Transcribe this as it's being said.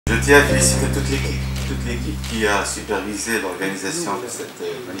Je tiens à féliciter toute l'équipe qui a supervisé l'organisation de cette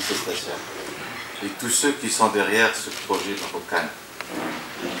manifestation et tous ceux qui sont derrière ce projet Marocan,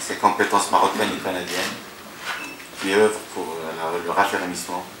 ces compétences marocaines et canadiennes qui œuvrent pour le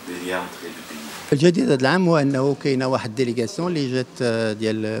raffermissement des liens entre les deux pays. الجديد هذا العام هو انه كاينه واحد الديليغاسيون اللي جات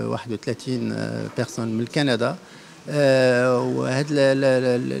ديال 31 بيرسون من كندا. وهاد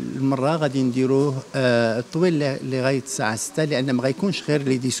المره غادي نديروه طويل لغايه الساعه 6 لان ما غيكونش غير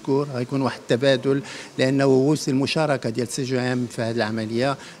لي ديسكور، غيكون واحد التبادل لانه المشاركه ديال سي جو ام في هذه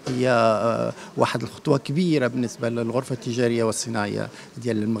العمليه هي واحد الخطوه كبيره بالنسبه للغرفه التجاريه والصناعيه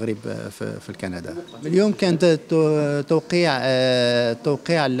ديال المغرب في كندا. اليوم كانت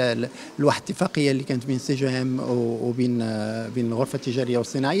توقيع لواحد الاتفاقيه اللي كانت بين سي جو ام وبين الغرفه التجاريه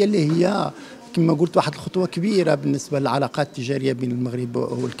والصناعيه اللي هي كما قلت واحد الخطوه كبيره بالنسبه للعلاقات التجاريه بين المغرب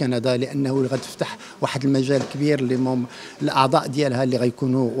والكندا، لانه غتفتح واحد المجال كبير اللي الاعضاء ديالها اللي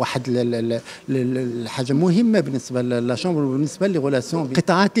غيكونوا واحد الحاجه مهمه بالنسبه للشامبر وبالنسبه للغولاسيون.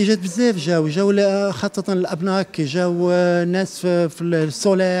 القطاعات اللي جات بزاف جاو خاصه الابناك، جاو ناس في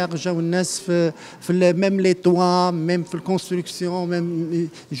السولير، جاو الناس في ميم لي توا، ميم في الكونستركسيون، ميم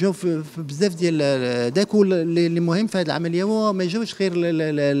جاو في بزاف ديال داك اللي مهم في هذه العمليه. هو ما جاوش غير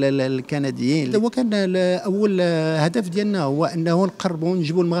الكنديين، هو كان اول هدف ديالنا هو انه نقربوا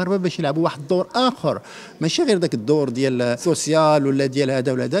نجيبوا المغاربه باش يلعبوا واحد الدور اخر، ماشي غير ذاك الدور ديال السوسيال ولا ديال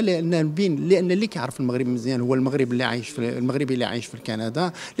هذا ولا هذا، لان اللي كيعرف المغرب مزيان هو المغربي اللي عايش في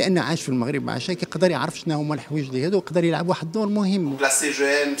كندا، لان عاش في المغرب عاش كيقدر يعرف شنو هما الحوايج اللي هادو ويقدر يلعب واحد الدور مهم. La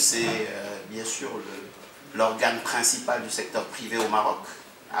CGM c'est bien sûr l'organe principal du secteur privé au Maroc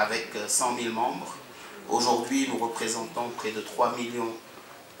avec 100 000 membres. Aujourd'hui, nous représentons près de 3 millions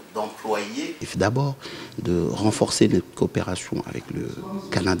d'employés. D'abord, de renforcer notre coopération avec le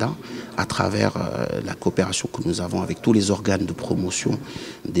Canada à travers la coopération que nous avons avec tous les organes de promotion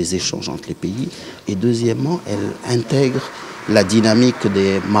des échanges entre les pays. Et deuxièmement, elle intègre la dynamique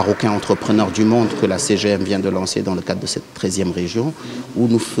des Marocains entrepreneurs du monde que la CGM vient de lancer dans le cadre de cette 13e région, où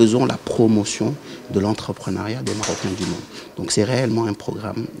nous faisons la promotion de l'entrepreneuriat des Marocains du monde. Donc c'est réellement un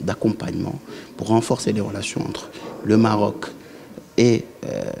programme d'accompagnement pour renforcer les relations entre le Maroc et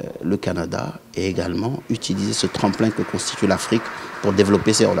le Canada, et également utiliser ce tremplin que constitue l'Afrique pour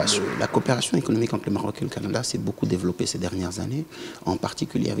développer ces relations. La coopération économique entre le Maroc et le Canada s'est beaucoup développée ces dernières années, en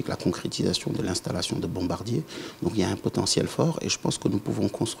particulier avec la concrétisation de l'installation de bombardiers. Donc il y a un potentiel fort et je pense que nous pouvons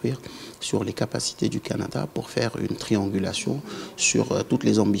construire sur les capacités du Canada pour faire une triangulation sur toutes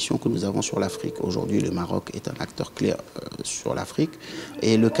les ambitions que nous avons sur l'Afrique. Aujourd'hui, le Maroc est un acteur clé sur l'Afrique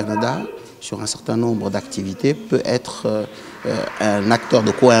et le Canada, sur un certain nombre d'activités, peut être un acteur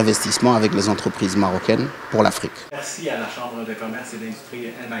de co-investissement avec les entreprises marocaines pour l'Afrique. Merci à la Chambre de commerce et d'industrie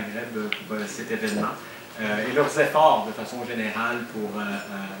El Maghreb pour cet événement et leurs efforts de façon générale pour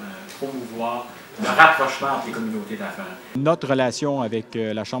promouvoir le rapprochement entre les communautés d'affaires. Notre relation avec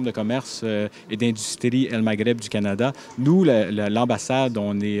la Chambre de commerce et d'industrie El Maghreb du Canada, nous, l'ambassade,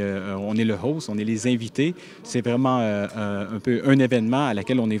 on est le host, on est les invités. C'est vraiment un peu un événement à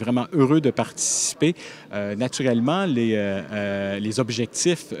laquelle on est vraiment heureux de participer. Naturellement, les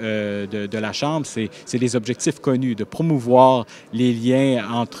objectifs de la Chambre, c'est les objectifs connus, de promouvoir les liens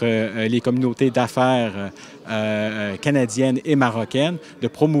entre les communautés d'affaires canadiennes et marocaines, de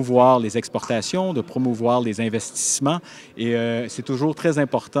promouvoir les exportations, de promouvoir les investissements. Et c'est toujours très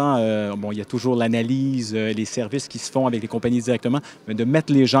important, bon, il y a toujours l'analyse, les services qui se font avec les compagnies directement, mais de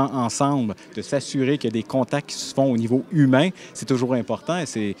mettre les gens ensemble, de s'assurer qu'il y a des contacts qui se font au niveau humain, c'est toujours important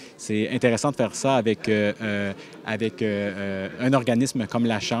et c'est intéressant de faire ça avec un organisme comme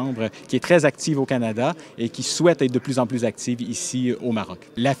la Chambre qui est très active au Canada et qui souhaite être de plus en plus active ici au Maroc.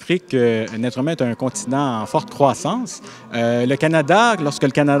 L'Afrique, naturellement, est un continent en forte croissance. Le Canada, lorsque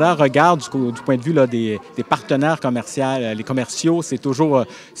le Canada regarde du point de vue là, des partenaires commerciaux,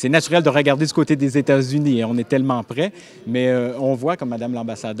 c'est naturel de regarder du côté des États-Unis. On est tellement près, mais on voit, comme Madame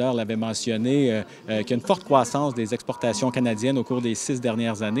l'ambassadeur l'avait mentionné, qu'il y a une forte croissance des exportations canadiennes au cours des 6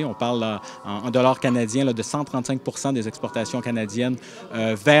 dernières années. On parle là, en dollars canadiens là, de 135% des exportations canadiennes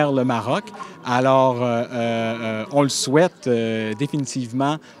vers le Maroc. Alors, on le souhaite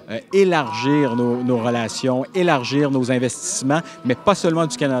définitivement élargir nos relations, élargir nos investissements, mais pas seulement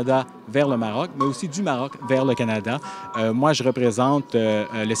du Canada vers le Maroc, mais aussi du Maroc vers le Canada. Moi, je représente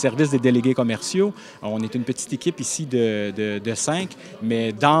le service des délégués commerciaux. On est une petite équipe ici de 5,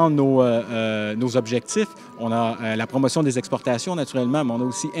 mais dans nos objectifs, on a la promotion des exportations naturellement, mais on a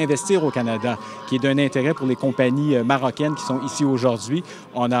aussi investir au Canada, qui est d'un intérêt pour les compagnies marocaines qui sont ici aujourd'hui.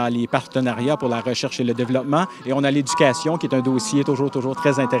 On a les partenariats pour la recherche et le développement et on a l'éducation, qui est un dossier toujours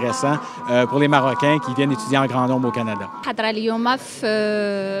très intéressant pour les Marocains qui viennent étudier en grand nombre au Canada.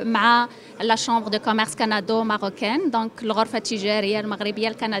 مع la chambre de commerce canado-marocaine, donc الغرفة التجارية المغربية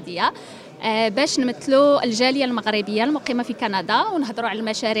الكندية، باش نمثلوا الجالية المغربية المقيمة في كندا ونهضروا على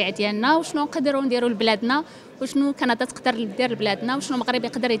المشاريع ديالنا وشنو نقدروا نديروا لبلادنا وشنو كندا تقدر دير لبلادنا وشنو المغرب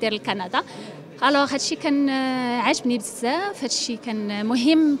يقدر يدير لكندا. الوغ هادشي كان عاجبني بزاف، هادشي كان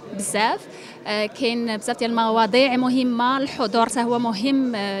مهم بزاف، كاين بزاف ديال المواضيع مهمة، الحضور حتى هو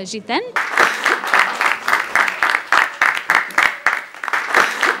مهم جدا.